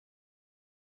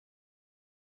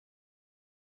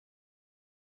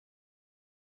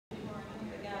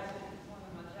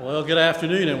Well, good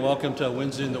afternoon and welcome to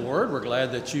Wednesday in the Word. We're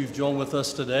glad that you've joined with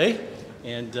us today.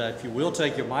 And if you will,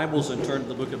 take your Bibles and turn to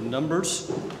the book of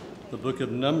Numbers. The book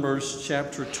of Numbers,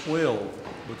 chapter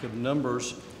 12. Book of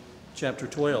Numbers, chapter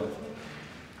 12.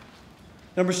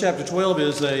 Numbers chapter 12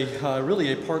 is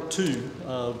really a part 2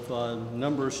 of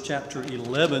Numbers chapter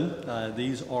 11.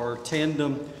 These are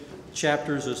tandem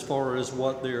chapters as far as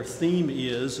what their theme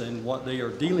is and what they are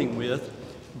dealing with,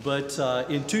 but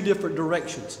in two different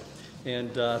directions.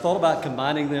 And I thought about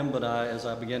combining them, but as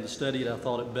I began to study it, I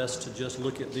thought it best to just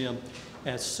look at them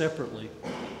as separately.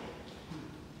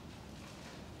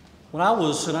 When I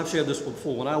was, and I've shared this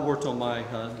before, when I worked on my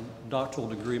doctoral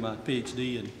degree, my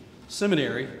PhD in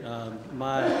seminary,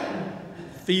 my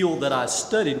field that I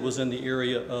studied was in the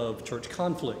area of church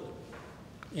conflict.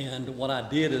 And what I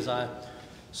did is I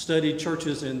studied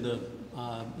churches in the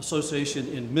association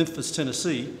in Memphis,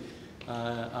 Tennessee,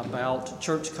 about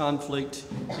church conflict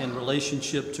in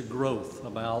relationship to growth,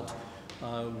 about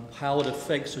how it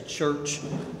affects a church,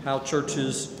 how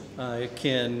churches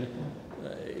can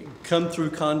come through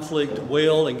conflict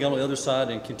well and get on the other side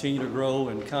and continue to grow,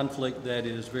 and conflict that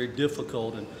is very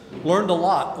difficult, and learned a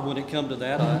lot when it came to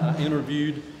that. I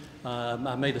interviewed,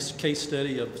 I made a case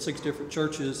study of 6 different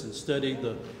churches and studied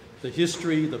the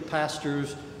history, the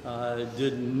pastors,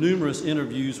 did numerous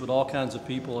interviews with all kinds of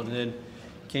people, and then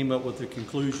came up with the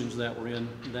conclusions that were in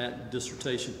that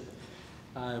dissertation.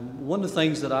 One of the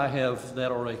things that I have that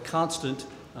are a constant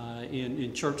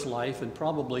in church life, and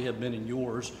probably have been in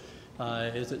yours,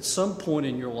 is at some point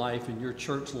in your life, in your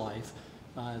church life,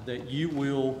 that you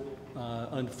will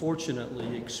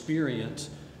unfortunately experience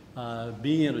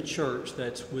being in a church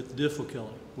that's with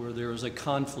difficulty, where there is a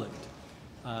conflict.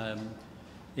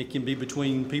 It can be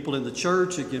between people in the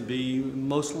church. It can be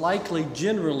most likely,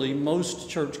 generally, most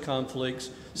church conflicts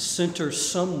center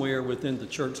somewhere within the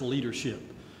church leadership,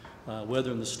 whether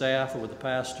in the staff or with the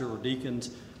pastor or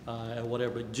deacons, or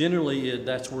whatever. But generally,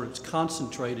 that's where it's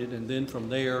concentrated, and then from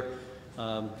there,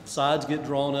 sides get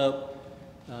drawn up,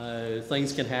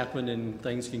 things can happen, and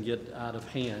things can get out of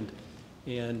hand.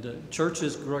 And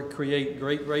churches create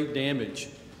great damage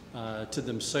to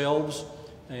themselves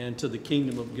and to the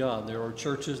kingdom of God. There are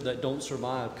churches that don't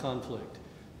survive conflict.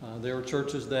 There are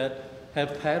churches that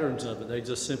have patterns of it. They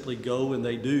just simply go and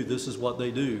they do. This is what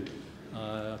they do.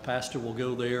 A pastor will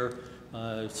go there,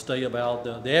 stay about,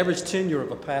 the average tenure of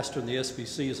a pastor in the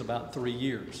SBC is about 3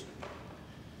 years.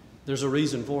 There's a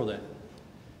reason for that.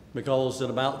 Because in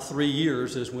about 3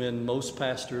 years is when most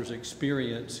pastors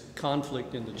experience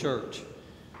conflict in the church.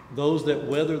 Those that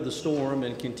weather the storm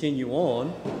and continue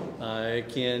on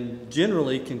can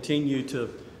generally continue to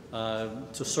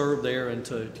serve there and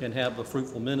can have a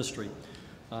fruitful ministry.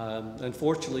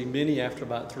 Unfortunately, many after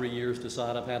about 3 years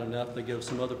decide, I've had enough. They go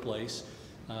some other place.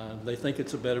 They think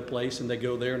it's a better place, and they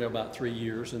go there, and they're about 3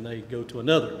 years, and they go to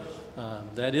another.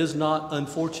 That is not,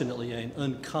 unfortunately, an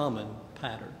uncommon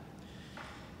pattern.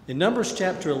 In Numbers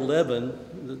chapter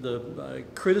 11, the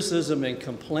criticism and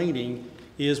complaining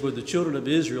is with the children of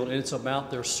Israel, and it's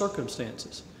about their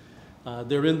circumstances.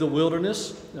 They're in the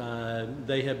wilderness.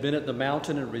 They have been at the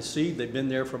mountain and received. They've been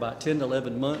there for about 10 to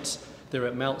 11 months. They're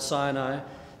at Mount Sinai.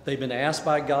 They've been asked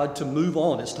by God to move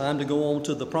on. It's time to go on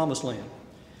to the promised land.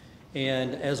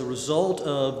 And as a result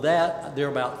of that, they're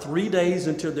about 3 days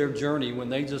into their journey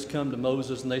when they just come to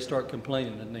Moses and they start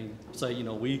complaining. And they say,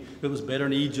 it was better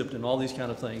in Egypt and all these kind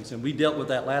of things. And we dealt with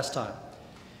that last time.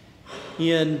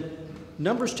 In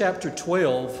Numbers chapter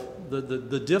 12,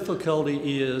 the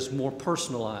difficulty is more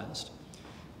personalized.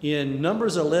 In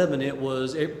Numbers 11,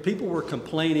 people were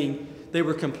complaining. They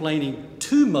were complaining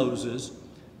to Moses,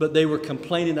 but they were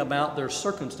complaining about their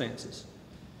circumstances.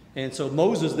 And so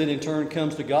Moses then in turn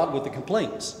comes to God with the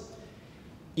complaints.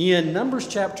 In Numbers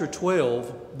chapter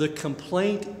 12, the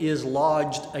complaint is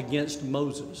lodged against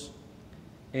Moses.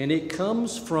 And it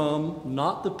comes from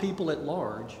not the people at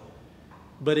large,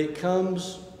 but it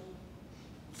comes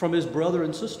from his brother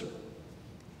and sister.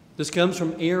 This comes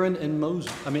from Aaron and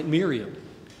Miriam.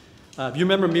 If you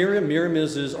remember Miriam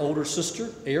is his older sister.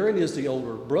 Aaron is the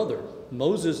older brother.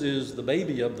 Moses is the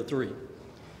baby of the 3.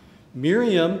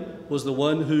 Miriam was the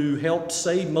one who helped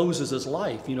save Moses'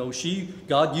 life.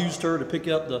 God used her to pick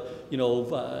up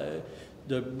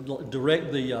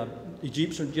direct the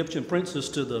Egyptian princess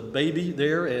to the baby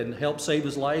there and help save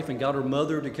his life, and got her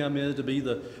mother to come in to be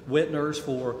the wet nurse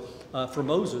for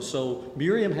Moses. So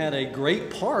Miriam had a great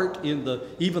part in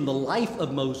even the life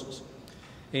of Moses.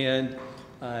 And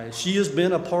she has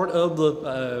been a part of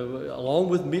along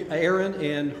with Aaron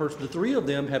and the 3 of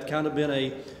them have kind of been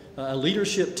a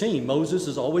leadership team. Moses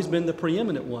has always been the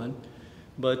preeminent one,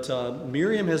 but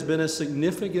Miriam has been a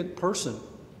significant person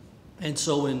And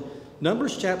so in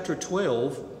Numbers chapter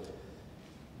 12,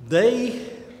 they,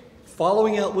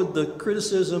 following up with the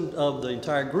criticism of the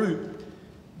entire group,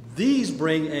 these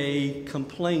bring a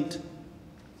complaint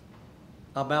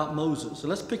about Moses. So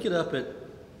let's pick it up at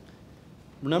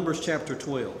Numbers chapter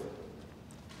 12.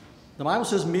 The Bible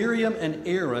says, Miriam and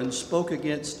Aaron spoke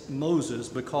against Moses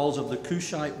because of the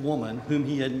Cushite woman whom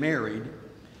he had married,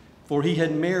 for he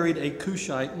had married a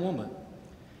Cushite woman.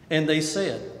 And they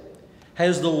said,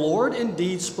 has the Lord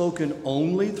indeed spoken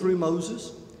only through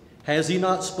Moses? Has he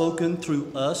not spoken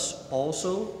through us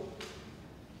also?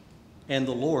 And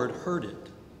the Lord heard it.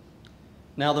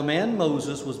 Now the man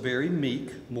Moses was very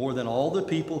meek, more than all the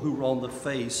people who were on the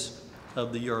face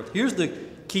of the earth. Here's the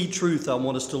key truth I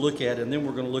want us to look at, and then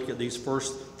we're going to look at these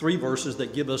first 3 verses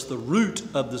that give us the root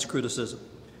of this criticism.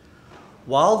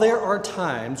 While there are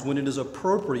times when it is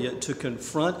appropriate to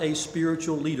confront a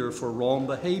spiritual leader for wrong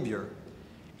behavior,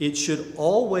 it should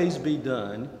always be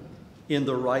done in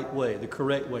the right way, the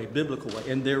correct way, biblical way.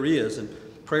 And there is, and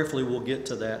prayerfully we'll get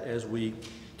to that as we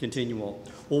continue on.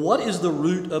 Well, what is the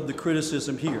root of the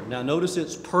criticism here? Now notice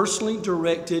it's personally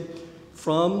directed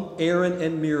from Aaron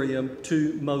and Miriam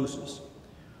to Moses.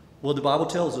 Well, the Bible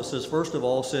tells us, says, first of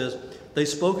all, says, they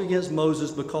spoke against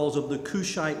Moses because of the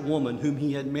Cushite woman whom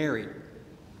he had married.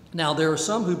 Now, there are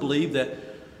some who believe that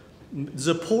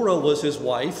Zipporah was his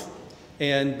wife,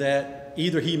 and that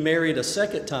either he married a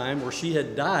second time or she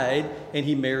had died and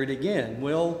he married again.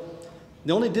 Well,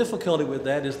 the only difficulty with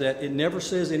that is that it never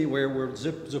says anywhere where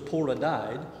Zipporah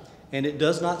died, and it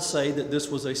does not say that this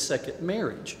was a second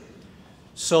marriage.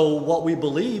 So what we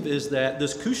believe is that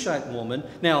this Cushite woman,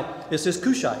 now it says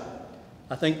Cushite.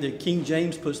 I think that King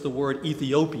James puts the word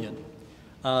Ethiopian.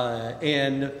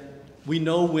 And we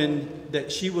know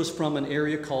that she was from an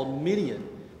area called Midian.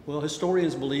 Well,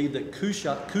 historians believe that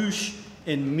Cush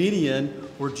and Midian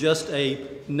were just a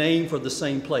name for the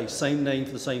same place, same name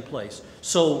for the same place.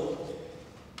 So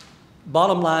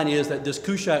bottom line is that this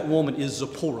Cushite woman is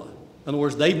Zipporah. In other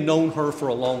words, they've known her for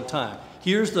a long time.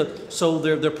 So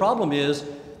their problem is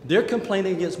they're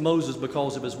complaining against Moses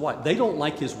because of his wife. They don't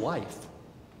like his wife.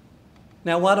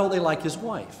 Now, why don't they like his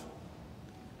wife?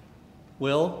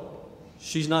 Well,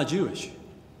 she's not Jewish.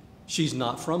 She's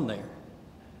not from there.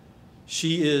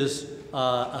 She is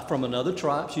from another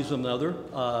tribe. She's from another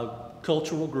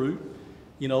cultural group,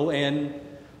 and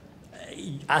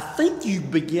I think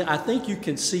you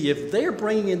can see if they're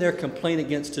bringing in their complaint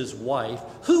against his wife,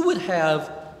 who would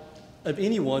have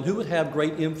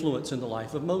great influence in the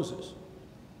life of Moses?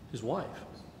 His wife.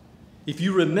 If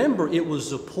you remember, it was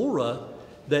Zipporah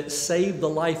that saved the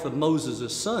life of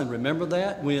Moses' son. Remember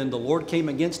that? When the Lord came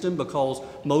against him because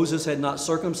Moses had not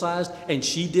circumcised, and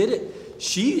she did it.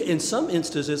 She, in some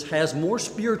instances, has more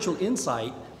spiritual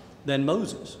insight than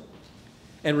Moses.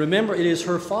 And remember, it is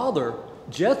her father,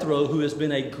 Jethro, who has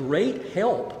been a great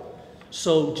help.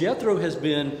 So Jethro has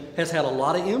had a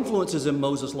lot of influences in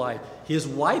Moses' life. His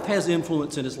wife has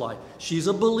influence in his life. She's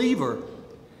a believer.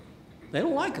 They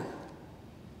don't like her.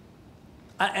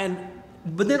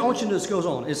 But then I want you to know this goes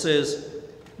on. It says,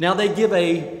 now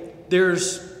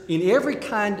there's in every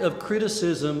kind of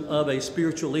criticism of a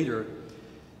spiritual leader,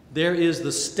 there is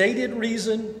the stated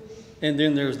reason, and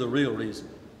then there's the real reason.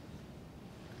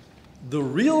 The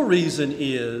real reason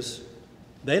is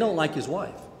they don't like his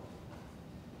wife.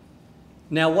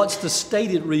 Now, what's the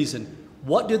stated reason?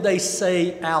 What did they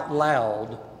say out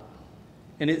loud?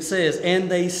 And it says, and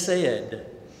they said,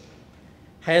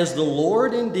 has the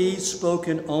Lord indeed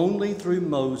spoken only through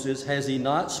Moses? Has he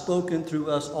not spoken through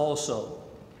us also?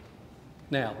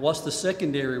 Now, what's the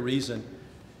secondary reason?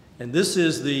 And this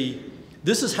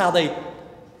is how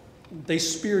they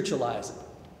spiritualize it.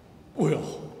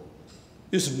 Well,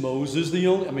 is Moses the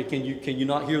only? Can you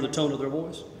not hear the tone of their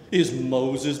voice? Is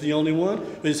Moses the only one?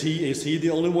 Is he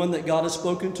the only one that God has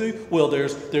spoken to? Well,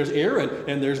 there's Aaron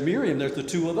and there's Miriam. There's the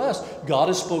two of us. God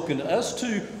has spoken to us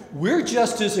too. We're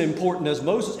just as important as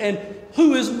Moses. And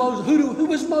who is Moses?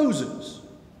 Who is Moses?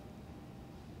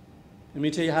 Let me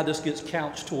tell you how this gets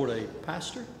couched toward a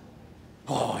pastor.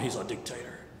 Oh, he's a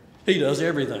dictator. He does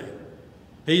everything.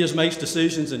 He just makes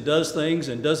decisions and does things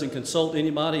and doesn't consult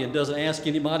anybody and doesn't ask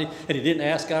anybody. And he didn't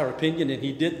ask our opinion, and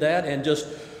he did that and just,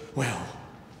 well,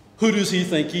 who does he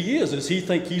think he is? Does he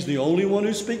think he's the only one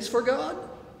who speaks for God?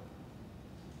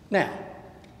 Now,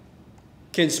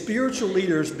 can spiritual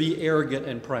leaders be arrogant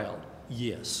and proud?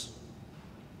 Yes.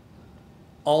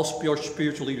 All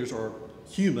spiritual leaders are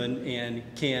human and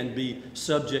can be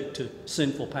subject to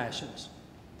sinful passions.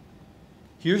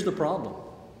 Here's the problem.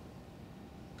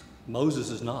 Moses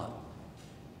is not.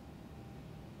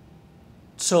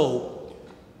 So,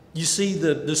 you see,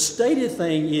 the stated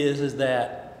thing is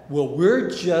that well, we're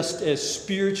just as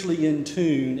spiritually in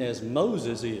tune as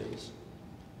Moses is.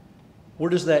 Where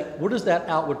does that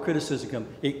outward criticism come?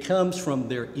 It comes from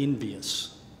they're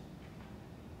envious.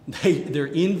 They're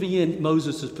envying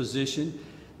Moses' position.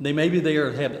 Maybe they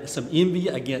have some envy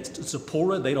against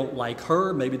Zipporah. They don't like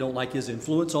her, maybe don't like his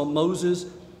influence on Moses.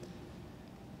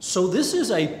 So this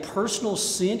is a personal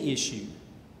sin issue,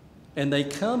 and they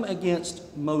come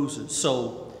against Moses.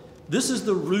 So this is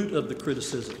the root of the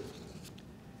criticism.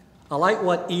 I like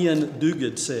what Ian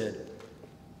Duguid said.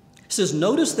 He says,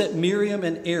 notice that Miriam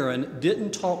and Aaron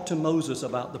didn't talk to Moses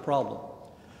about the problem,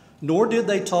 nor did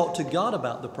they talk to God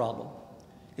about the problem.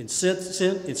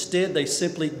 Instead, they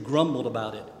simply grumbled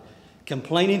about it,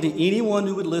 complaining to anyone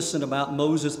who would listen about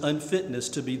Moses' unfitness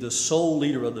to be the sole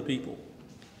leader of the people.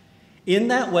 In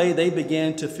that way, they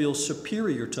began to feel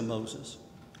superior to Moses.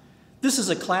 This is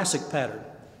a classic pattern.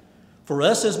 For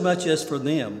us as much as for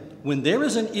them, when there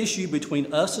is an issue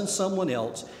between us and someone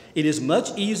else, it is much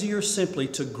easier simply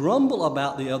to grumble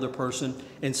about the other person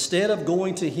instead of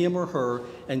going to him or her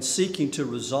and seeking to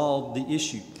resolve the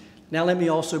issue. Now let me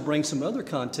also bring some other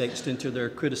context into their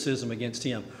criticism against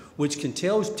him, which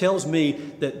tells me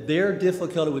that their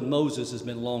difficulty with Moses has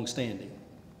been long-standing.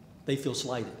 They feel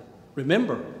slighted.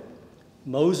 Remember,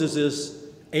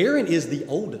 Aaron is the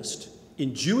oldest.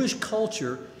 In Jewish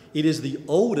culture, it is the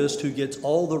oldest who gets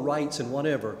all the rights and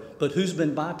whatever. But who's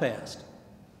been bypassed?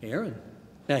 Aaron.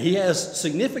 Now, he has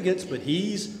significance, but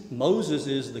Moses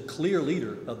is the clear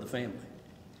leader of the family.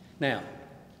 Now,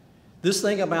 this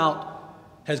thing about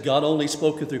has God only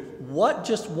spoken through, what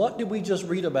did we just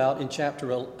read about in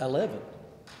chapter 11?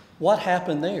 What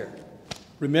happened there?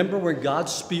 Remember when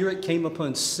God's Spirit came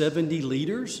upon 70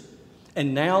 leaders?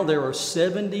 And now there are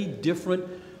 70 different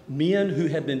men who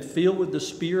have been filled with the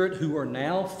Spirit who are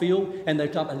now filled, and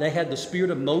they had the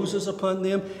Spirit of Moses upon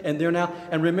them, and they're now,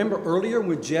 and remember earlier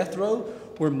with Jethro,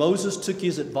 where Moses took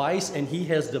his advice and he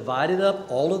has divided up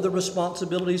all of the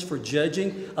responsibilities for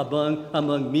judging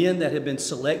among men that have been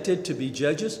selected to be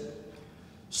judges.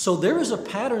 So there is a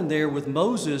pattern there with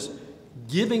Moses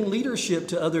giving leadership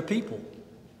to other people,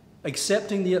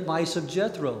 accepting the advice of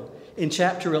Jethro. In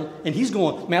chapter 11, and he's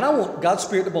going, man, I want God's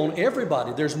Spirit to be on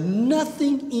everybody. There's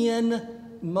nothing in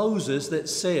Moses that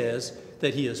says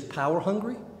that he is power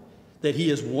hungry, that he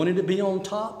is wanting to be on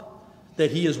top,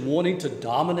 that he is wanting to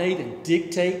dominate and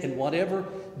dictate and whatever.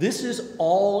 This is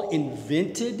all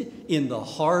invented in the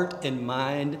heart and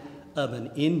mind of an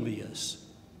envious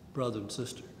brother and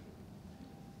sister.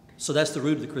 So that's the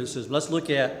root of the criticism. Let's look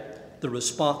at the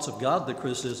response of God to the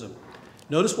criticism.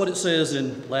 Notice what it says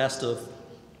in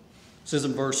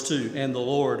verse 2, and the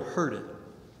Lord heard it.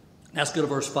 Let's go to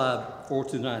verse 5, 4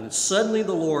 through 9. And suddenly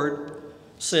the Lord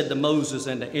said to Moses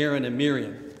and to Aaron and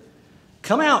Miriam,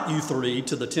 come out, you three,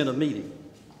 to the tent of meeting.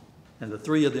 And the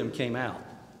three of them came out.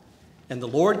 And the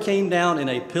Lord came down in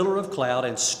a pillar of cloud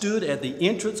and stood at the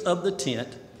entrance of the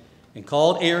tent and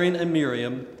called Aaron and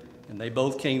Miriam, and they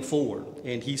both came forward.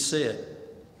 And he said,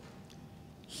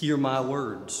 hear my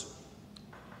words.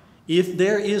 If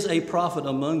there is a prophet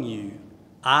among you,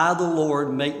 I, the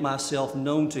Lord, make myself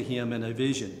known to him in a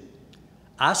vision.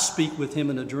 I speak with him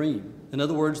in a dream. In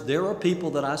other words, there are people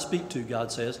that I speak to,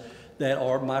 God says, that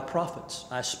are my prophets.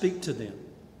 I speak to them.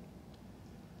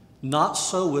 Not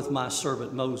so with my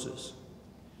servant Moses.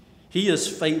 He is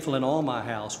faithful in all my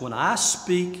house. When I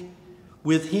speak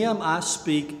with him, I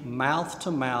speak mouth to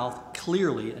mouth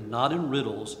clearly and not in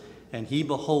riddles, and he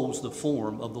beholds the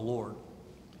form of the Lord.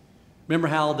 Remember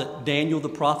how that Daniel the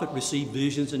prophet received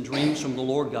visions and dreams from the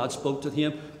Lord? God spoke to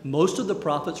him. Most of the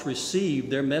prophets received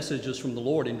their messages from the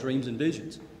Lord in dreams and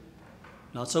visions.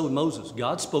 Not so with Moses.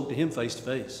 God spoke to him face to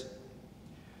face.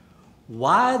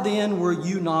 Why then were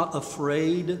you not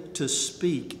afraid to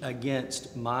speak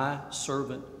against my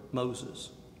servant Moses?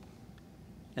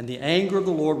 And the anger of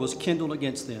the Lord was kindled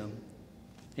against them,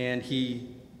 and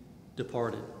he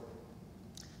departed.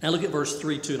 Now look at verse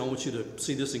 3 too, and I want you to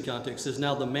see this in context. It says,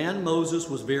 now the man Moses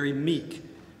was very meek,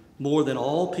 more than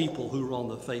all people who were on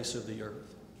the face of the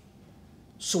earth.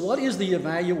 So what is the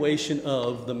evaluation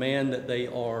of the man that they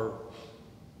are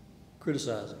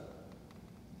criticizing?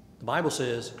 The Bible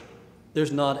says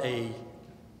there's not a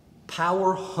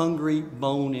power-hungry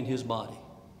bone in his body.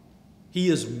 He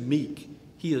is meek.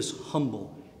 He is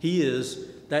humble.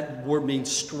 That word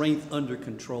means strength under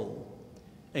control.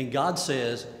 And God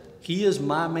says, he is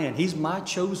my man. He's my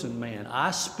chosen man. I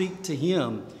speak to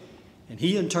him, and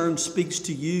he in turn speaks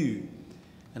to you.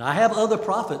 And I have other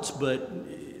prophets, but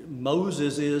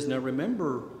Moses is, now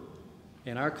remember,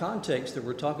 in our context that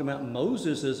we're talking about,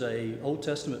 Moses is an Old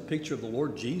Testament picture of the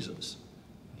Lord Jesus,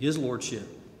 his lordship.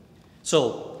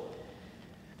 So,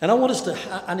 And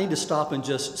I need to stop and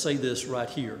just say this right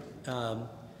here. A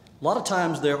lot of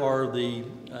times there are the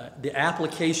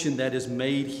application that is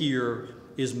made here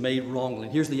is made wrongly.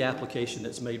 Here's the application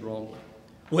that's made wrongly.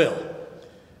 Well,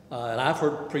 and I've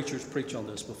heard preachers preach on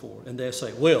this before, and they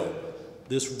say, well,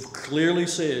 this clearly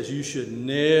says you should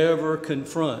never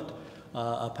confront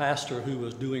a pastor who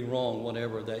is doing wrong,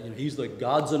 whatever, that he's the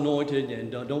God's anointed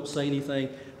and don't say anything.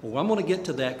 Well, I'm going to get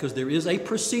to that because there is a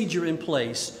procedure in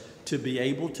place to be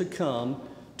able to come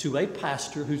to a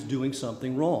pastor who's doing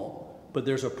something wrong. But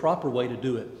there's a proper way to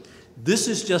do it. This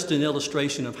is just an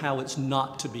illustration of how it's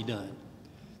not to be done.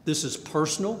 This is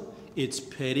personal. It's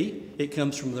petty. It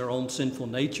comes from their own sinful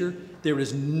nature. There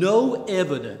is no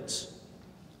evidence.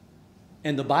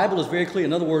 And the Bible is very clear.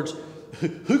 In other words,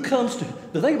 who comes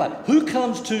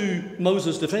to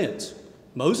Moses' defense?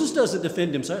 Moses doesn't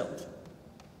defend himself.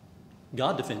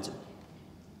 God defends him.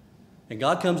 And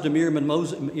God comes to Miriam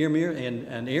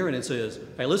and Aaron and says,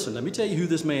 hey, listen, let me tell you who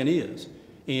this man is.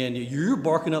 And you're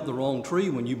barking up the wrong tree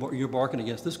when you're barking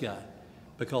against this guy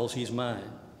because he's mine.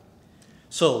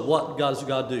 So what does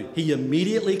God do? He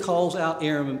immediately calls out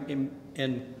Aaron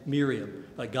and Miriam.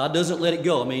 God doesn't let it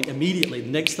go. I mean, immediately, the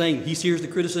next thing, he hears the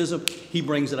criticism, he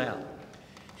brings it out.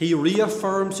 He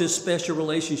reaffirms his special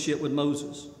relationship with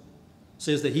Moses.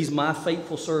 Says that he's my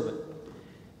faithful servant.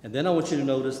 And then I want you to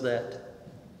notice that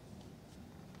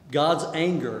God's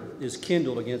anger is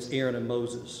kindled against Aaron and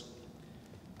Moses.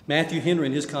 Matthew Henry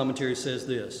in his commentary says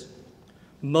this: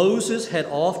 Moses had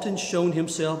often shown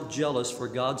himself jealous for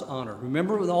God's honor.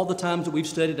 Remember with all the times that we've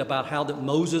studied about how that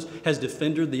Moses has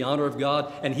defended the honor of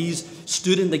God, and he's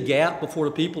stood in the gap before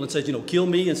the people and says, kill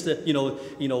me instead,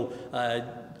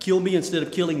 kill me instead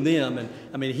of killing them. And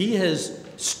I mean, he has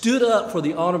stood up for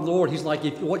the honor of the Lord. He's like,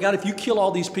 God, if you kill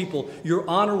all these people, your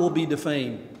honor will be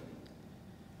defamed.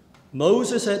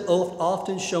 Moses had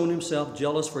often shown himself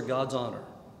jealous for God's honor.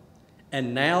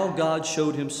 And now God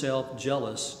showed himself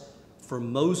jealous for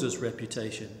Moses'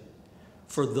 reputation.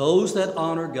 For those that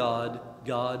honor God,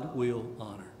 God will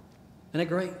honor. Isn't that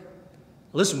great?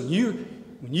 Listen,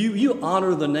 when you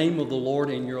honor the name of the Lord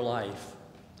in your life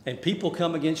and people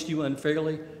come against you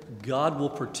unfairly, God will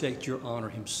protect your honor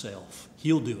himself.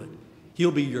 He'll do it.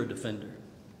 He'll be your defender.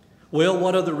 Well,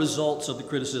 what are the results of the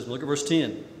criticism? Look at verse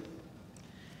 10.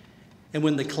 And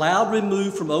when the cloud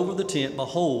removed from over the tent,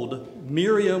 behold,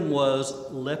 Miriam was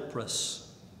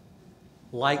leprous,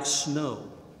 like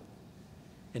snow.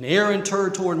 And Aaron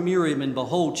turned toward Miriam, and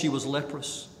behold, she was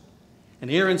leprous. And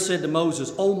Aaron said to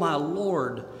Moses, O my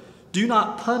Lord, do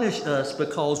not punish us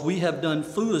because we have done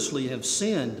foolishly and have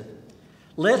sinned.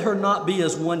 Let her not be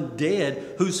as one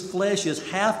dead, whose flesh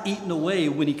is half eaten away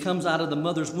when he comes out of the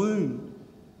mother's womb.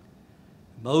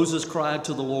 Moses cried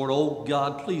to the Lord, O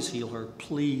God, please heal her,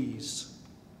 please.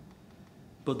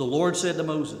 But the Lord said to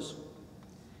Moses,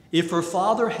 if her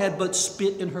father had but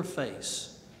spit in her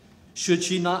face, should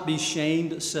she not be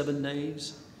shamed 7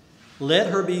 days?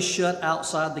 Let her be shut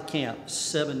outside the camp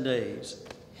 7 days.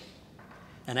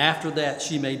 And after that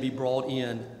she may be brought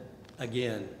in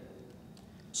again.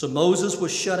 So Moses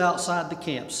was shut outside the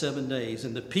camp 7 days,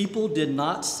 and the people did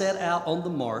not set out on the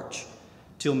march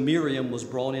till Miriam was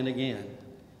brought in again.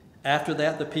 After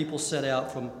that, the people set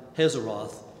out from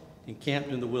Hazeroth and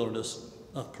camped in the wilderness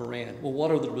of Paran. Well,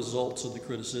 what are the results of the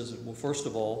criticism? Well, first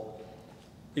of all,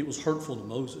 it was hurtful to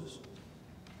Moses.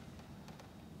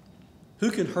 Who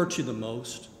can hurt you the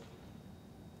most?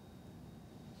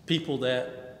 People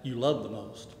that you love the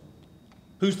most.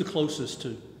 Who's the closest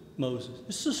to Moses?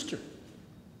 His sister.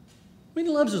 I mean,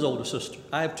 he loves his older sister.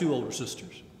 I have 2 older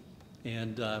sisters.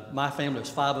 And my family, there's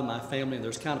 5 in my family, and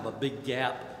there's kind of a big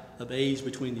gap of age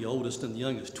between the oldest and the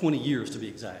youngest, 20 years to be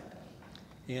exact.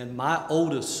 And my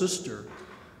oldest sister, her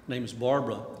name is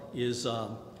Barbara,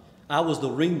 I was the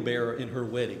ring bearer in her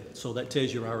wedding, so that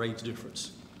tells you our age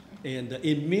difference. And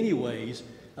in many ways,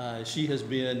 she has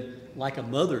been like a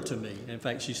mother to me. In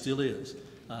fact, she still is.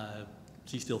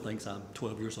 She still thinks I'm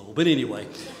 12 years old. But anyway,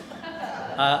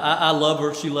 I love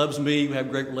her. She loves me. We have a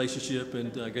great relationship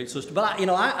and a great sister. But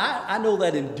I know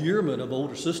that endearment of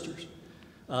older sisters.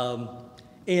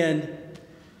 And,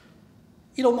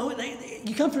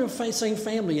 you come from the same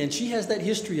family, and she has that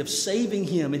history of saving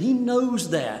him, and he knows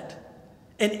that.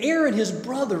 And Aaron, his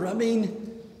brother,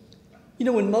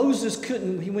 when Moses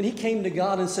when he came to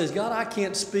God and says, God, I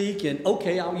can't speak, and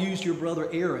okay, I'll use your brother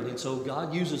Aaron. And so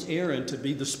God uses Aaron to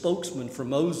be the spokesman for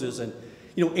Moses. And,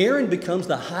 Aaron becomes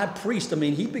the high priest.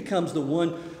 He becomes the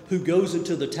one who goes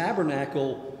into the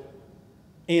tabernacle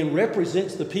and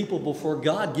represents the people before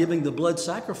God, giving the blood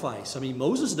sacrifice.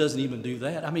 Moses doesn't even do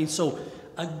that. So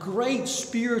a great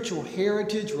spiritual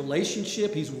heritage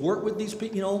relationship. He's worked with these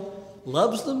people,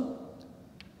 loves them,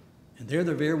 and they're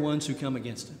the very ones who come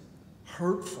against him.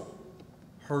 Hurtful,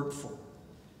 hurtful.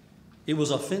 It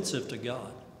was offensive to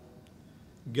God.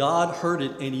 God heard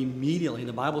it, and immediately,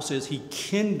 the Bible says he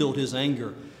kindled his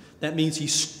anger. That means he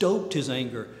stoked his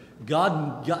anger.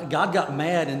 God got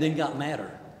mad and then got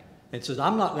madder. It says,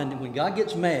 when God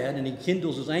gets mad and he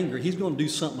kindles his anger, he's going to do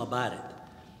something about it.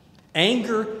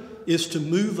 Anger is to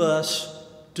move us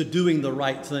to doing the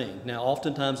right thing. Now,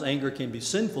 oftentimes anger can be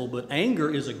sinful, but anger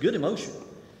is a good emotion.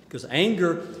 Because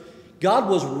anger, God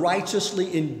was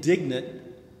righteously indignant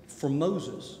for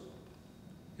Moses.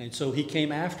 And so he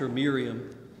came after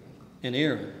Miriam and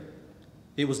Aaron.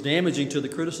 It was damaging to the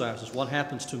criticizers. What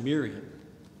happens to Miriam?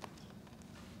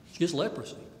 She gets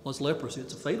leprosy. What's leprosy?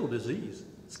 It's a fatal disease,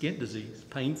 skin disease,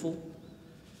 painful.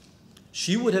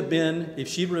 She would have been, if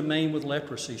she remained with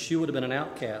leprosy, she would have been an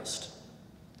outcast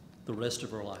the rest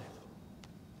of her life.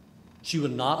 She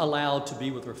was not allowed to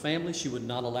be with her family. She was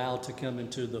not allowed to come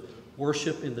into the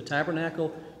worship in the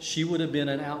tabernacle. She would have been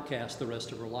an outcast the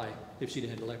rest of her life if she'd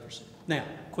had leprosy. Now,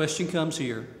 question comes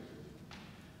here.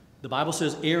 The Bible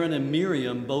says Aaron and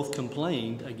Miriam both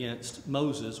complained against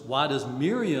Moses. Why does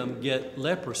Miriam get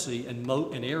leprosy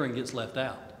and Aaron gets left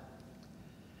out?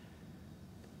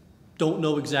 Don't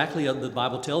know exactly. The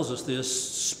Bible tells us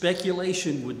this.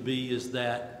 Speculation would be is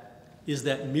that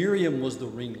Miriam was the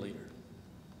ringleader.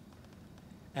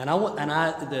 In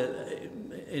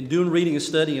doing reading and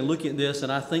studying and looking at this,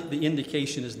 and I think the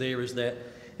indication is there is that,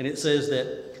 and it says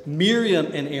that Miriam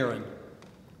and Aaron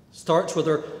starts with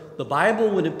her. The Bible,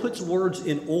 when it puts words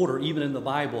in order, even in the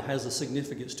Bible, has a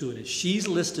significance to it. She's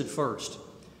listed first.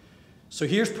 So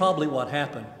here's probably what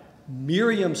happened.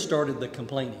 Miriam started the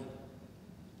complaining.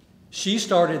 She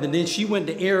started, and then she went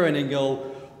to Aaron and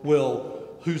go, well,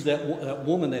 who's that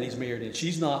woman that he's married? And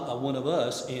she's not one of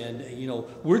us, and,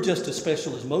 we're just as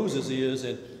special as Moses is.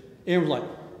 And Aaron was like,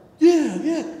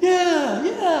 yeah,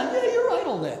 you're right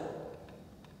on that.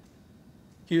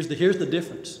 Here's the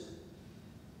difference.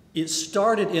 It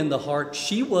started in the heart.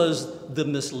 She was the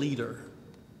misleader.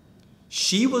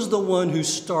 She was the one who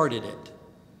started it.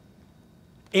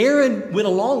 Aaron went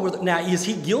along with it. Now, is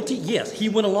he guilty? Yes, he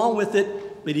went along with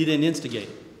it, but he didn't instigate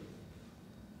it.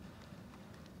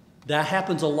 That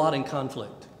happens a lot in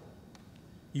conflict.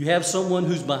 You have someone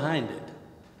who's behind it,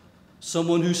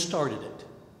 someone who started it,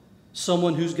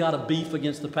 someone who's got a beef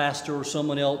against the pastor or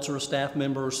someone else or a staff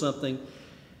member or something.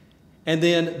 And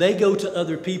then they go to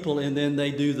other people and then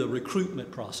they do the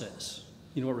recruitment process.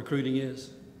 You know what recruiting is?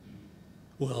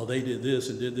 Well, they did this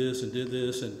and did this and did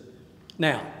this. And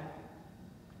now,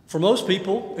 for most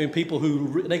people and people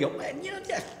who, they go, man,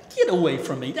 get away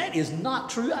from me. That is not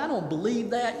true. I don't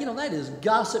believe that. That is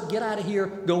gossip. Get out of here.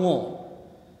 Go on.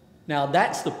 Now,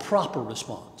 that's the proper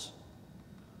response.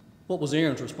 What was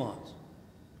Aaron's response?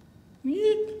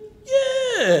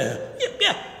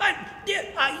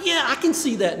 I can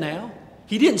see that now.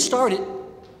 He didn't start it,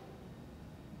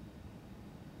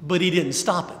 but he didn't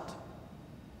stop it.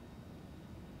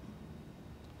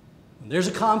 When there's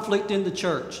a conflict in the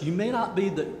church, you may not be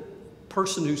the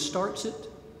person who starts it,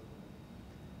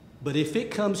 but if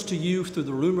it comes to you through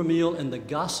the rumor mill and the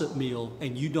gossip mill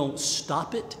and you don't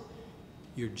stop it,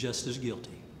 you're just as guilty.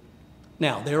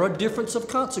 Now, there are difference of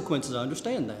consequences. I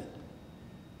understand that.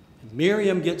 And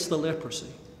Miriam gets the leprosy.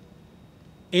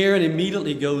 Aaron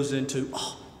immediately goes into,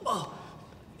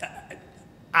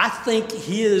 I think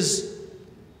his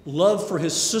love for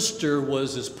his sister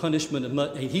was his punishment,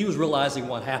 and he was realizing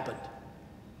what happened.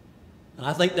 And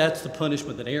I think that's the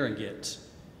punishment that Aaron gets.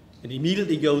 And he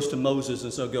immediately goes to Moses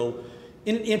and isn't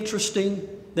it interesting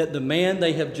that the man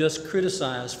they have just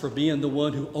criticized for being the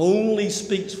one who only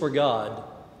speaks for God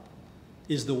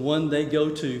is the one they go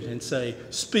to and say,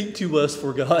 speak to us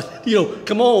for God.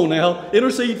 Come on now,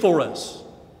 intercede for us.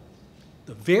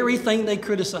 The very thing they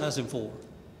criticize him for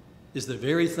is the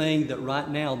very thing that right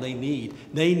now they need.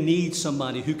 They need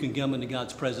somebody who can come into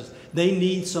God's presence. They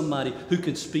need somebody who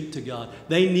can speak to God.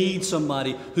 They need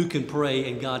somebody who can pray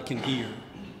and God can hear.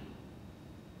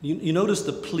 You notice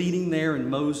the pleading there in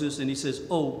Moses, and he says,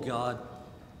 oh God,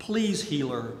 please heal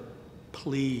her,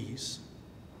 please.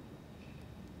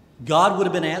 God would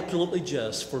have been absolutely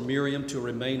just for Miriam to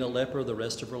remain a leper the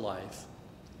rest of her life.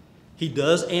 He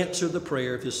does answer the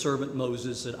prayer of his servant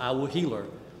Moses that I will heal her.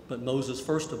 But Moses,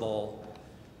 first of all,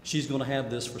 she's going to have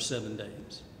this for 7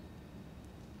 days.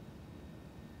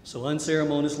 So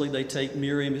unceremoniously, they take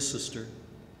Miriam, his sister,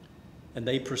 and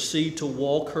they proceed to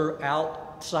walk her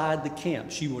outside the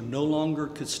camp. She will no longer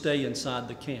could stay inside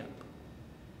the camp.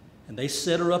 And they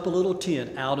set her up a little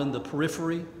tent out in the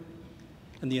periphery,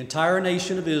 and the entire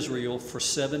nation of Israel for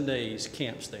 7 days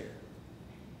camps there.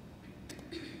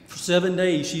 For 7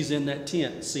 days, she's in that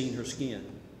tent seeing her skin.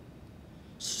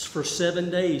 For 7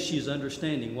 days, she's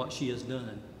understanding what she has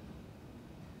done.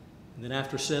 And then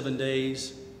after 7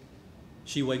 days,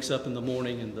 she wakes up in the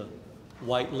morning and the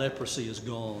white leprosy is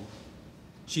gone.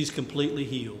 She's completely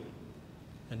healed.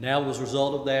 And now as a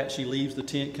result of that, she leaves the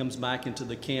tent, comes back into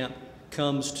the camp,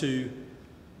 comes to,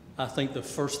 I think the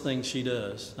first thing she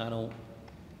does, I don't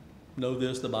know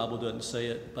this, the Bible doesn't say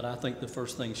it, but I think the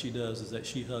first thing she does is that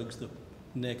she hugs the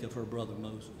neck of her brother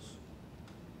Moses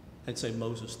and say,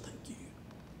 Moses, thank you.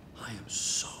 I am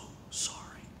so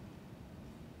sorry.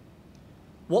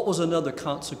 What was another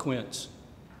consequence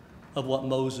of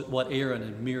what Aaron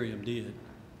and Miriam did?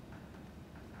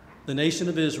 The nation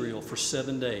of Israel for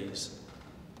 7 days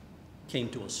came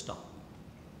to a stop.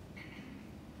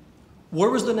 Where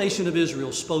was the nation of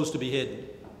Israel supposed to be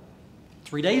headed?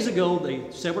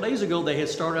 Several days ago, they had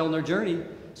started on their journey,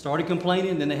 started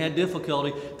complaining, then they had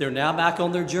difficulty. They're now back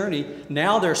on their journey.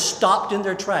 Now they're stopped in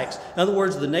their tracks. In other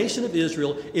words, the nation of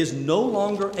Israel is no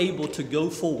longer able to go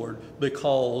forward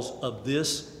because of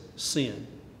this sin.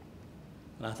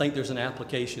 And I think there's an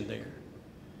application there.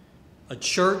 A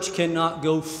church cannot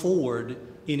go forward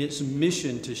in its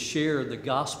mission to share the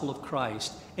gospel of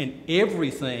Christ, and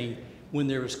everything, when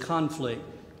there is conflict,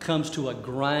 comes to a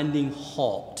grinding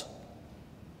halt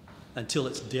until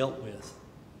it's dealt with.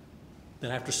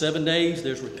 Then after 7 days,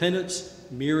 there's repentance,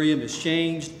 Miriam is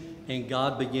changed, and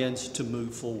God begins to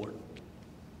move forward.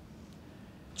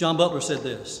 John Butler said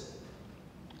this,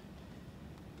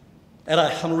 and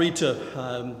I'm going to read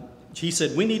to, he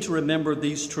said, we need to remember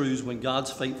these truths when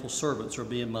God's faithful servants are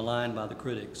being maligned by the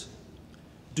critics.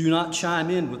 Do not chime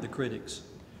in with the critics.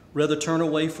 Rather, turn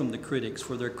away from the critics,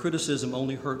 for their criticism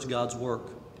only hurts God's work.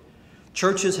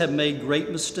 Churches have made great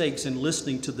mistakes in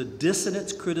listening to the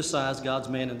dissidents criticize God's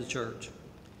man in the church.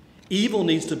 Evil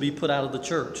needs to be put out of the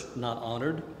church, not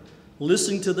honored.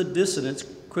 Listening to the dissidents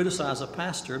criticize a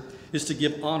pastor is to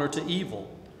give honor to evil.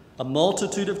 A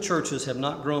multitude of churches have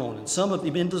not grown, and some have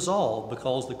been dissolved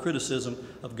because the criticism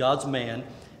of God's man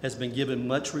has been given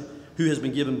much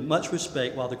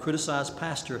respect, while the criticized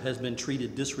pastor has been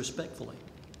treated disrespectfully.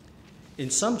 In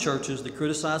some churches, the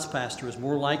criticized pastor is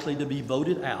more likely to be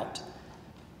voted out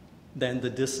than the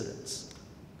dissidents.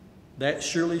 That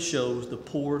surely shows the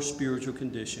poor spiritual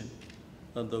condition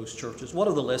of those churches. What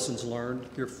are the lessons learned?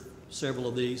 Here are several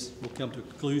of these. We'll come to a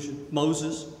conclusion.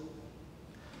 Moses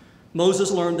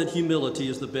learned that humility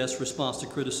is the best response to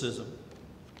criticism.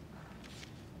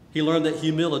 He learned that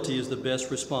humility is the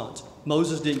best response.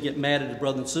 Moses didn't get mad at his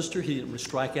brother and sister. He didn't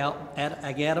strike out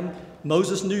at him.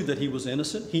 Moses knew that he was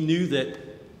innocent. He knew that,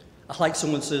 like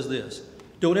someone says this,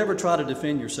 don't ever try to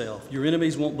defend yourself. Your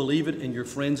enemies won't believe it and your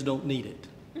friends don't need it.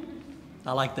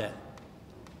 I like that.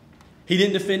 He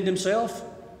didn't defend himself.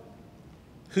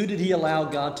 Who did he allow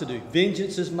God to do?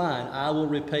 Vengeance is mine, I will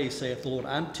repay, saith the Lord.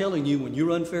 I'm telling you, when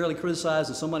you're unfairly criticized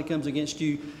and somebody comes against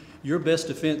you, your best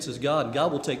defense is God, and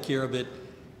God will take care of it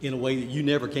in a way that you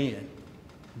never can.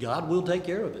 God will take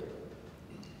care of it.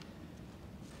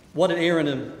 What did Aaron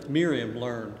and Miriam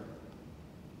learn?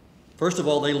 First of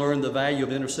all, they learned the value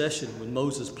of intercession when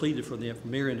Moses pleaded for them, for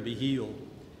Miriam to be healed.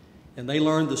 And they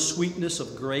learned the sweetness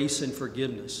of grace and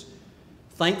forgiveness.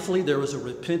 Thankfully, there was a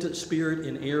repentant spirit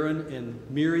in Aaron and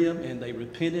Miriam, and they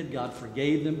repented. God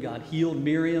forgave them. God healed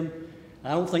Miriam.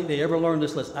 I don't think they ever learned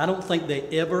this lesson. I don't think they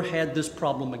ever had this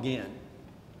problem again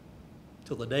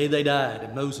till the day they died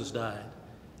and Moses died.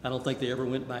 I don't think they ever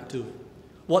went back to it.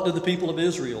 What did the people of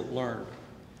Israel learn?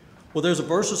 Well, there's a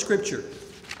verse of Scripture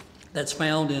that's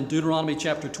found in Deuteronomy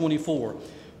chapter 24.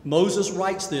 Moses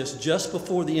writes this just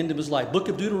before the end of his life. Book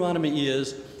of Deuteronomy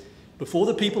is, before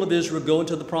the people of Israel go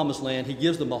into the promised land, he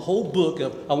gives them a whole book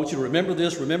of, I want you to remember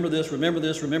this, remember this, remember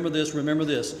this, remember this, remember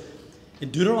this.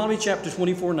 In Deuteronomy chapter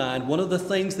 24:9, one of the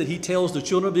things that he tells the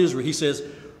children of Israel, he says,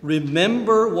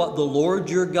 remember what the Lord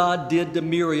your God did to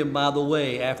Miriam by the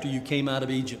way after you came out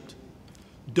of Egypt.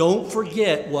 Don't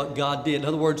forget what God did. In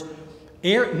other words,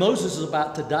 Moses is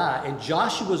about to die, and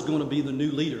Joshua is going to be the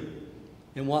new leader.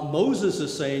 And what Moses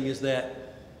is saying is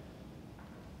that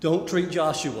don't treat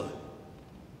Joshua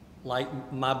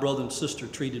like my brother and sister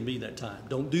treated me that time.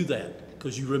 Don't do that,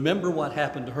 because you remember what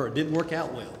happened to her. It didn't work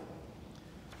out well.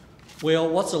 Well,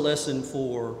 what's a lesson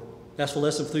for? That's a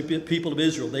lesson for the people of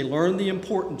Israel. They learned the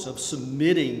importance of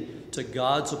submitting to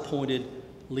God's appointed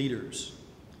leaders.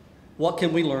 What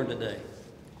can we learn today?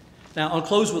 Now, I'll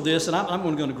close with this, and I'm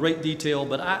going to go into great detail,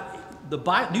 but the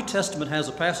New Testament has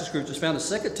a passage of Scripture that's found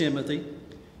in 2 Timothy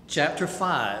chapter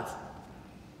 5.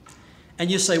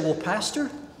 And you say, well, Pastor,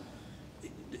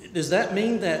 Does that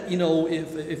mean that,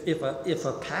 if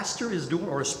a pastor is doing,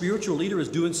 or a spiritual leader is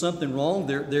doing something wrong,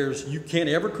 you can't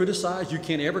ever criticize, you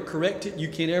can't ever correct it, you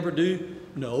can't ever do?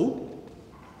 No.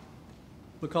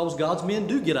 Because God's men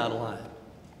do get out of line.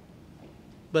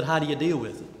 But how do you deal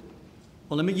with it?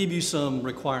 Well, let me give you some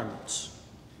requirements.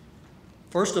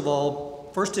 First of all,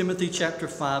 1 Timothy chapter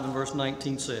 5 and verse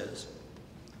 19 says,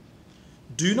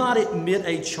 "Do not admit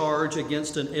a charge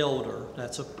against an elder,"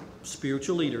 that's a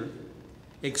spiritual leader,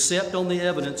 "except on the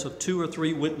evidence of 2 or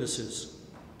 3 witnesses.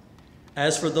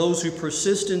 As for those who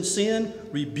persist in sin,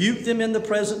 rebuke them in the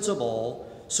presence of all,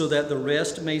 so that the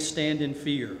rest may stand in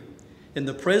fear. In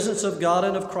the presence of God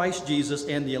and of Christ Jesus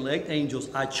and the elect angels,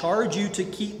 I charge you to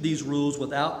keep these rules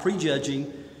without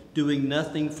prejudging, doing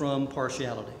nothing from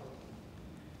partiality."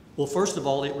 Well, first of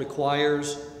all, it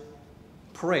requires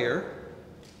prayer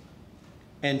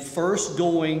and first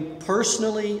going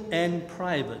personally and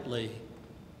privately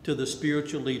to the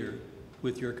spiritual leader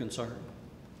with your concern.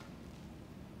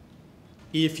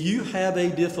 If you have a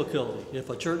difficulty, if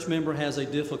a church member has a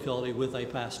difficulty with a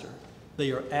pastor,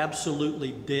 they are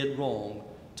absolutely dead wrong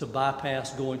to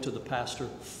bypass going to the pastor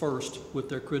first with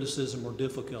their criticism or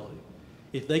difficulty.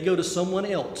 If they go to someone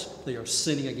else, they are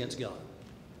sinning against God.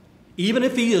 Even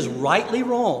if he is rightly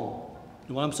wrong, you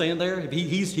know what I'm saying there? If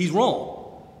he's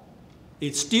wrong,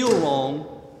 it's still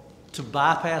wrong to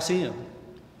bypass him.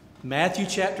 Matthew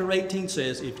chapter 18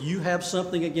 says, if you have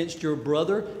something against your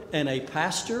brother and a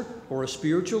pastor or a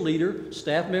spiritual leader,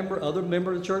 staff member, other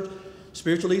member of the church,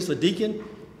 spiritual leader, the deacon,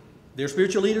 their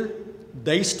spiritual leader,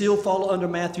 they still fall under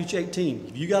Matthew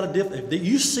 18. If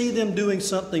you see them doing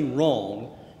something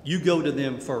wrong, you go to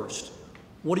them first.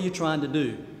 What are you trying to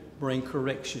do? Bring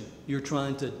correction. You're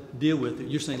trying to deal with it.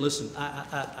 You're saying, listen,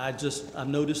 I've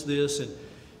noticed this, and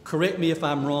correct me if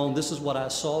I'm wrong. This is what I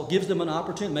saw. Gives them an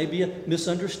opportunity. Maybe a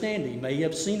misunderstanding. May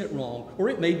have seen it wrong, or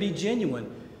it may be genuine.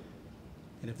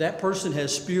 And if that person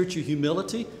has spiritual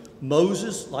humility,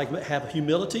 Moses, have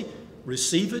humility,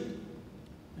 receive it.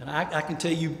 And I can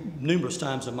tell you numerous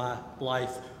times in my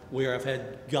life where I've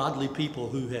had godly people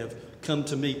who have come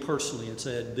to me personally and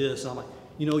said this. I'm like,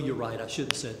 you're right. I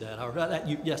shouldn't have said that. Or,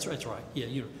 yes, that's right.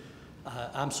 Yeah,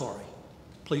 I'm sorry.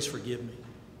 Please forgive me.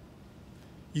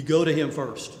 You go to him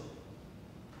first.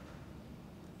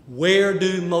 Where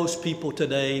do most people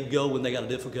today go when they got a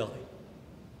difficulty?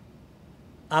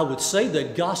 I would say they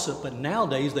gossip, but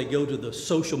nowadays they go to the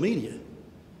social media.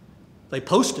 They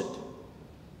post it.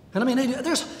 And I mean, there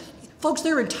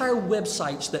are entire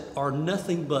websites that are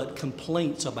nothing but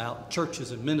complaints about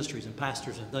churches and ministries and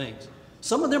pastors and things.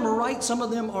 Some of them are right. Some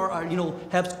of them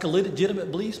have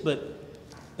legitimate beliefs, but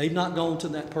they've not gone to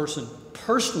that person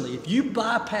personally. If you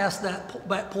bypass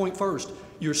that point first,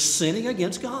 you're sinning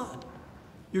against God.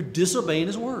 You're disobeying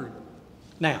His word.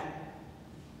 Now,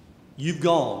 you've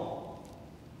gone,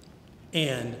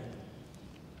 and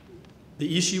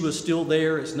the issue is still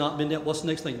there. It's not been dealt. What's the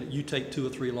next thing? You take 2 or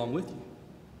 3 along with you.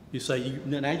 You say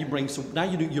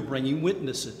you're bringing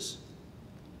witnesses,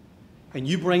 and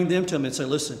you bring them to them and say,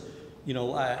 listen,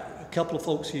 a couple of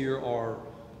folks here are,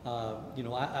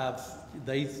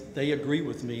 they agree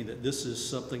with me that this is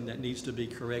something that needs to be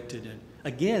corrected. And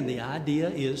again, the idea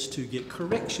is to get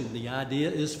correction. The idea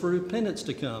is for repentance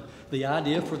to come. The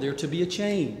idea for there to be a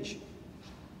change.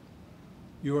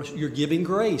 You're giving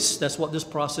grace. That's what this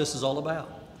process is all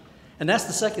about. And that's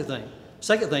the second thing.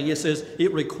 Second thing, it says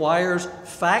it requires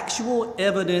factual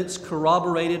evidence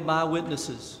corroborated by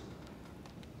witnesses.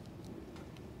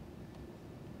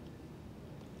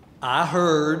 I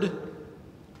heard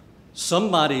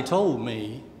somebody told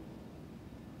me,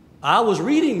 I was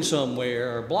reading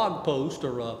somewhere, a blog post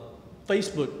or a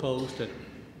Facebook post, and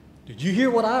did you hear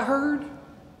what I heard?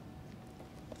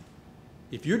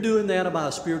 If you're doing that about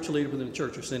a spiritual leader within the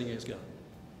church, you're sinning against God.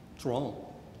 It's wrong.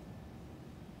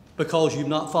 Because you've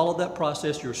not followed that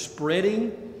process, you're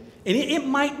spreading, and it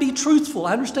might be truthful,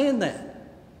 I understand that.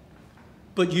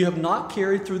 But you have not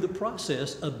carried through the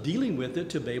process of dealing with it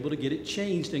to be able to get it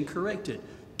changed and corrected.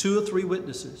 2 or 3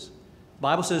 witnesses. The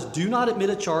Bible says, do not admit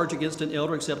a charge against an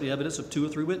elder except the evidence of 2 or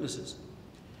 3 witnesses.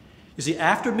 You see,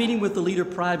 after meeting with the leader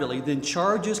privately, then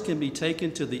charges can be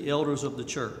taken to the elders of the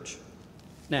church.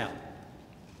 Now,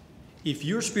 if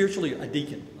you're spiritually a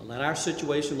deacon, in our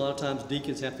situation, a lot of times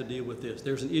deacons have to deal with this.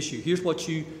 There's an issue.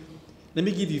 Let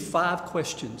me give you 5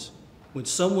 questions. When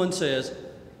someone says,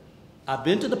 I've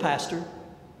been to the pastor,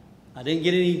 I didn't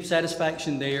get any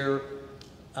satisfaction there,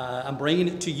 I'm bringing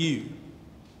it to you.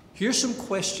 Here's some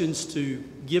questions to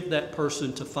give that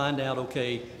person to find out,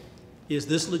 okay, is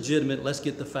this legitimate? Let's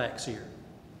get the facts here.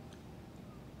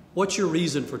 What's your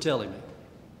reason for telling me?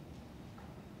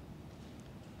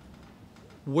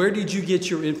 Where did you get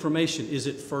your information? Is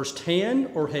it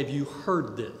firsthand or have you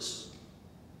heard this?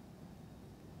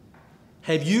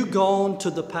 Have you gone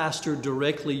to the pastor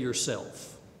directly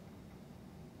yourself?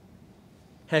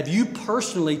 Have you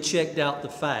personally checked out the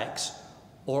facts,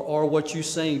 or are what you're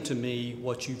saying to me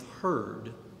what you've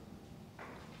heard?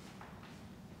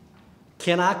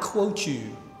 Can I quote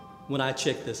you when I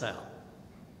check this out?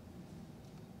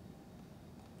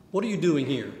 What are you doing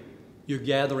here? You're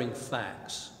gathering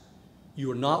facts. You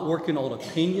are not working on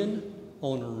opinion,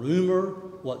 on a rumor,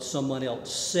 what someone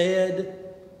else said.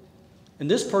 And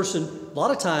this person, a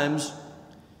lot of times,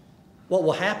 what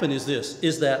will happen is this,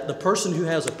 is that the person who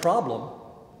has a problem,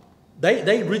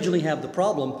 they originally have the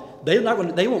problem. They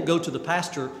won't go to the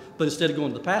pastor, but instead of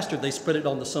going to the pastor, they spread it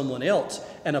on to someone else.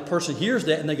 And a person hears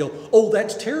that and they go, oh,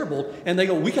 that's terrible. And they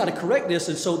go, we got to correct this.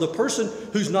 And so the person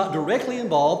who's not directly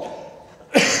involved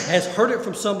has heard it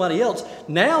from somebody else,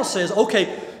 now says,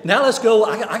 okay, now let's go.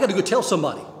 I got to go tell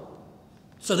somebody.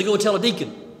 So they go and tell a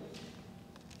deacon.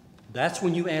 That's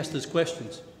when you ask those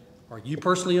questions. Are you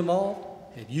personally involved?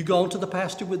 Have you gone to the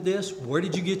pastor with this? Where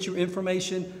did you get your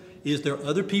information? Is there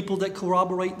other people that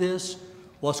corroborate this?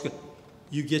 What's good?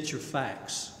 You get your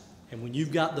facts. And when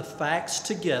you've got the facts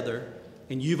together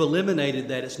and you've eliminated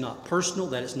that it's not personal,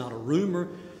 that it's not a rumor,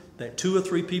 that 2 or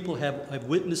 3 people have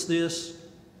witnessed this,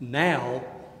 now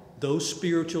those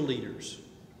spiritual leaders,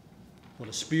 with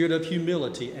a spirit of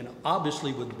humility and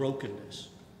obviously with brokenness,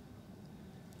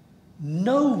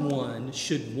 no one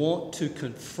should want to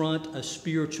confront a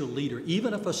spiritual leader,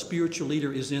 even if a spiritual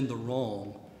leader is in the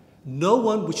wrong. No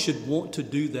one should want to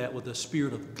do that with a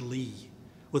spirit of glee,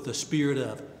 with a spirit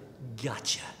of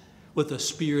gotcha, with a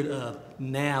spirit of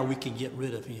now we can get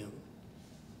rid of him.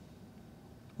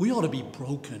 We ought to be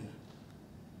broken.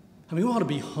 I mean, we ought to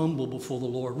be humble before the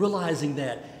Lord, realizing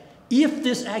that if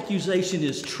this accusation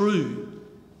is true,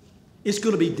 it's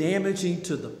going to be damaging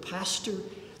to the pastor,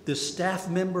 the staff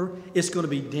member. It's going to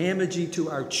be damaging to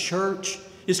our church.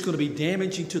 It's going to be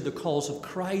damaging to the cause of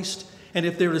Christ. And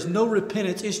if there is no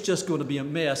repentance, it's just going to be a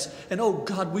mess. And oh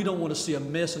God, we don't want to see a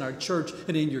mess in our church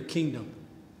and in your kingdom.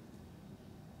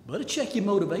 But check your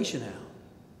motivation out.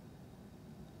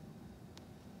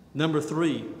 Number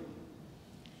 3,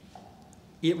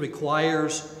 it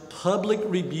requires public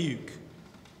rebuke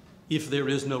if there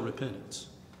is no repentance.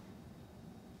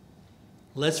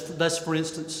 Let's for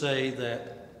instance say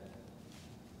that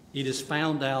it is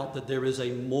found out that there is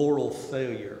a moral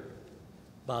failure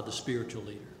by the spiritual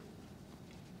leader.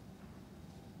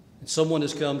 And someone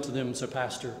has come to them and said,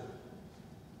 Pastor,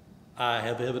 I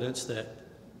have evidence that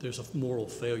there's a moral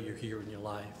failure here in your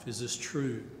life. Is this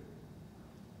true?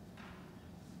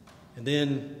 And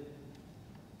then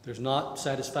there's not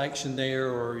satisfaction there,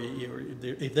 or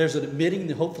if there's an admitting,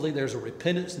 then hopefully there's a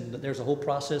repentance and there's a whole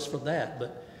process for that.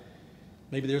 But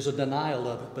maybe there's a denial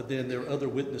of it, but then there are other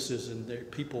witnesses and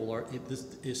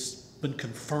it's been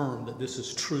confirmed that this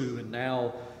is true, and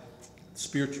now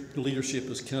spiritual leadership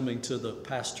is coming to the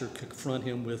pastor to confront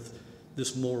him with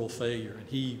this moral failure, and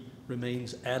he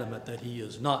remains adamant that he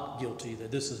is not guilty, that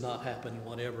this has not happened,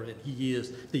 whatever, and he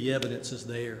is, the evidence is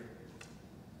there.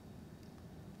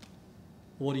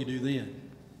 What do you do then?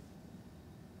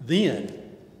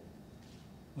 Then,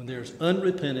 when there's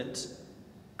unrepentant,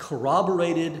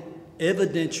 corroborated,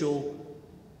 evidential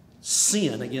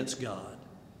sin against God,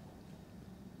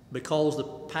 because the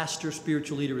pastor,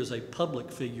 spiritual leader, is a public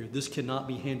figure, this cannot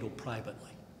be handled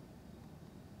privately.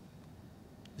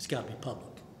 It's got to be public.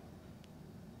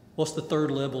 What's the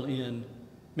third level in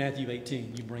Matthew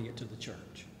 18? You bring it to the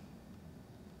church.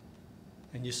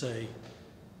 And you say,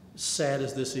 sad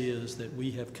as this is, that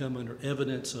we have come under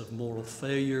evidence of moral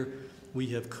failure,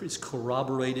 it's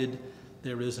corroborated,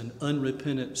 there is an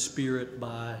unrepentant spirit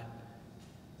by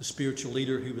the spiritual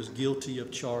leader who is guilty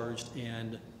of charged,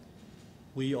 and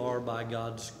we are, by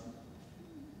God's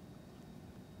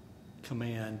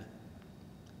command,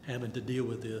 having to deal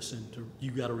with this, and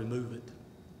you got to remove it.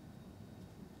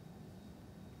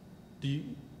 Do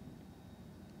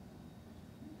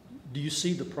you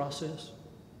see the process?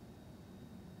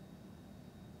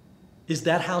 Is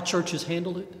that how churches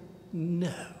handle it?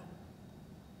 No.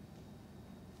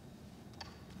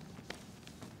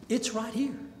 It's right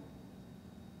here.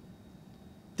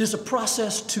 There's a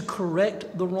process to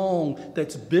correct the wrong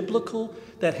that's biblical,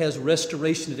 that has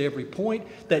restoration at every point,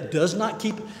 that does not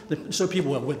keep, so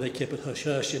people, well, they kept it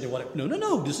hush-hush and whatever.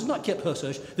 No, this is not kept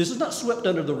hush-hush. This is not swept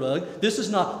under the rug. This is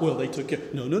not, well, they took care.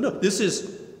 No. This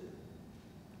is,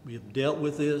 we have dealt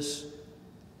with this,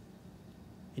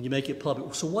 and you make it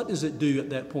public. So what does it do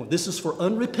at that point? This is for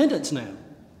unrepentance now.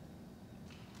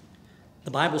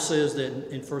 The Bible says that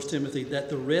in 1 Timothy, that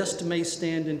the rest may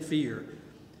stand in fear,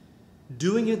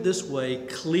 Doing it this way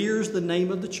clears the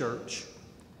name of the church.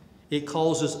 It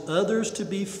causes others to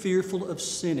be fearful of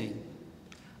sinning.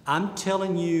 I'm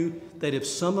telling you that if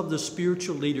some of the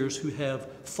spiritual leaders who have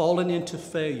fallen into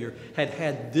failure had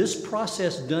had this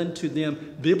process done to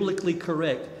them biblically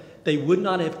correct, they would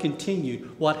not have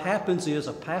continued. What happens is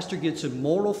a pastor gets in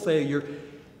moral failure.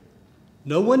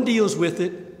 No one deals with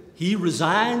it. He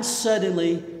resigns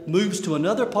suddenly, moves to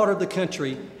another part of the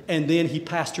country, and then he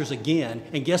pastors again.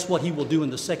 And guess what he will do in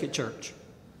the second church?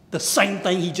 The same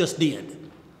thing he just did.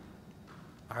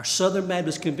 Our Southern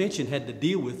Baptist Convention had to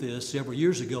deal with this several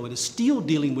years ago and is still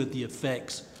dealing with the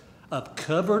effects of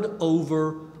covered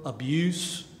over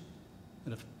abuse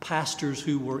and of pastors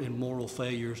who were in moral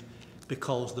failures,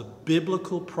 because the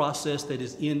biblical process that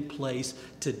is in place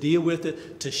to deal with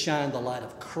it, to shine the light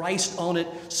of Christ on it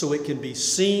so it can be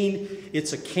seen.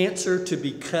 It's a cancer to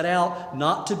be cut out,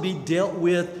 not to be dealt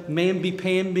with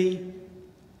mamby-pamby.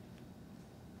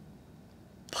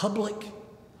 Public.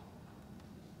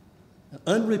 An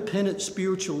unrepentant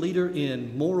spiritual leader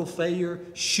in moral failure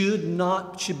should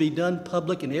be done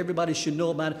public, and everybody should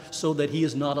know about it so that he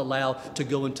is not allowed to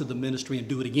go into the ministry and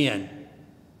do it again.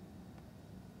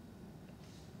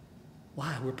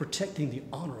 Why? We're protecting the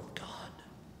honor of God.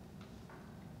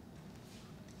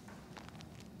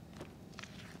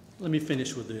 Let me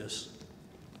finish with this.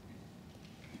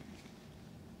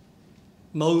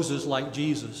 Moses, like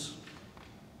Jesus,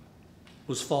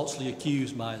 was falsely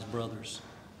accused by his brothers.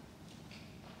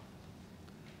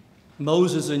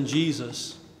 Moses and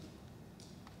Jesus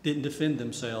didn't defend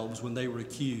themselves when they were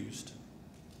accused.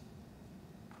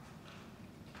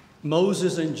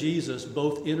 Moses and Jesus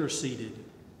both interceded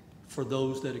for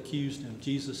those that accused him.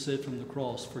 Jesus said from the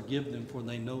cross, "Forgive them, for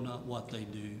they know not what they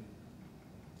do."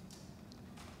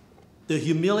 The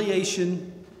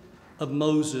humiliation of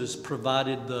Moses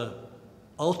provided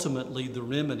ultimately the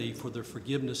remedy for the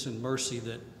forgiveness and mercy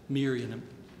that Miriam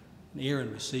and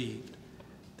Aaron received.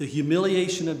 The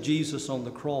humiliation of Jesus on the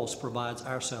cross provides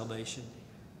our salvation.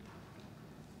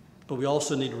 But we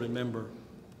also need to remember,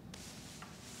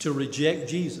 to reject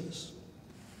Jesus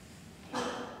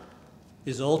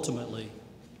is ultimately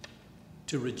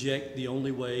to reject the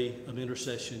only way of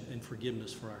intercession and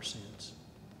forgiveness for our sins.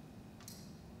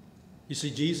 You see,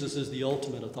 Jesus is the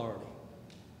ultimate authority.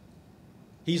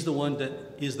 He's the one that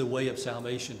is the way of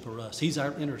salvation for us. He's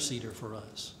our interceder for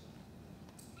us.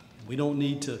 We don't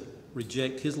need to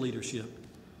reject his leadership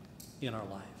in our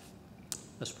life.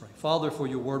 Let's pray. Father, for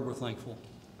your word, we're thankful.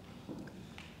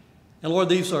 And Lord,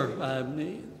 these are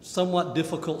somewhat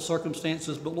difficult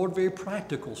circumstances, but Lord, very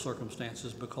practical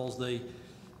circumstances, because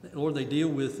Lord, they deal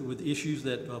with issues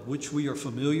of which we are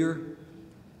familiar,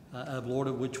 Lord,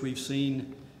 of which we've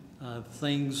seen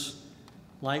things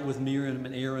like with Miriam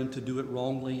and Aaron to do it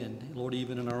wrongly, and Lord,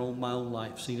 even in my own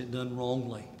life, seen it done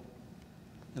wrongly.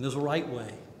 And there's a right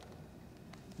way.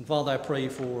 And Father, I pray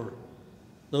for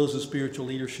those in spiritual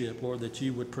leadership, Lord, that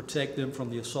you would protect them from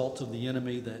the assaults of the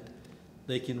enemy, that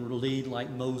they can lead like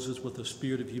Moses with a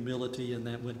spirit of humility, and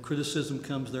that when criticism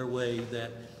comes their way,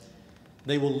 that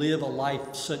they will live a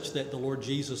life such that the Lord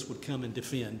Jesus would come and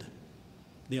defend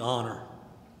the honor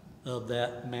of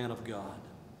that man of God.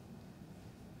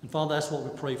 And Father, that's what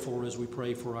we pray for as we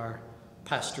pray for our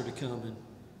pastor to come and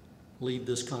lead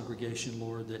this congregation,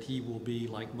 Lord, that he will be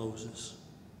like Moses,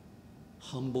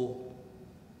 humble,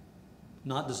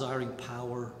 not desiring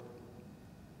power.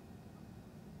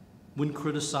 When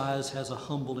criticized, has a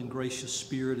humble and gracious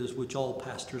spirit, as which all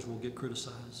pastors will get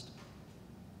criticized.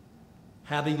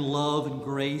 Having love and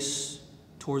grace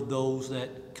toward those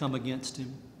that come against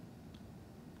him.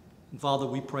 And Father,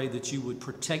 we pray that you would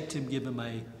protect him, give him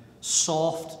a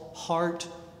soft heart,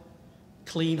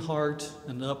 clean heart,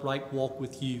 and an upright walk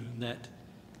with you, and that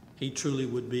he truly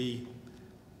would be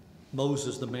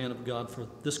Moses, the man of God for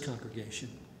this congregation,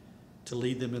 to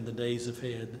lead them in the days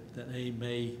ahead, that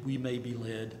we may be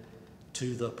led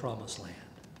to the promised land.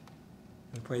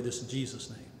 We pray this in Jesus'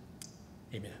 name.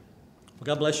 Amen. Well,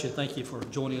 God bless you. Thank you for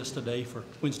joining us today for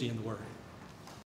Wednesday in the Word.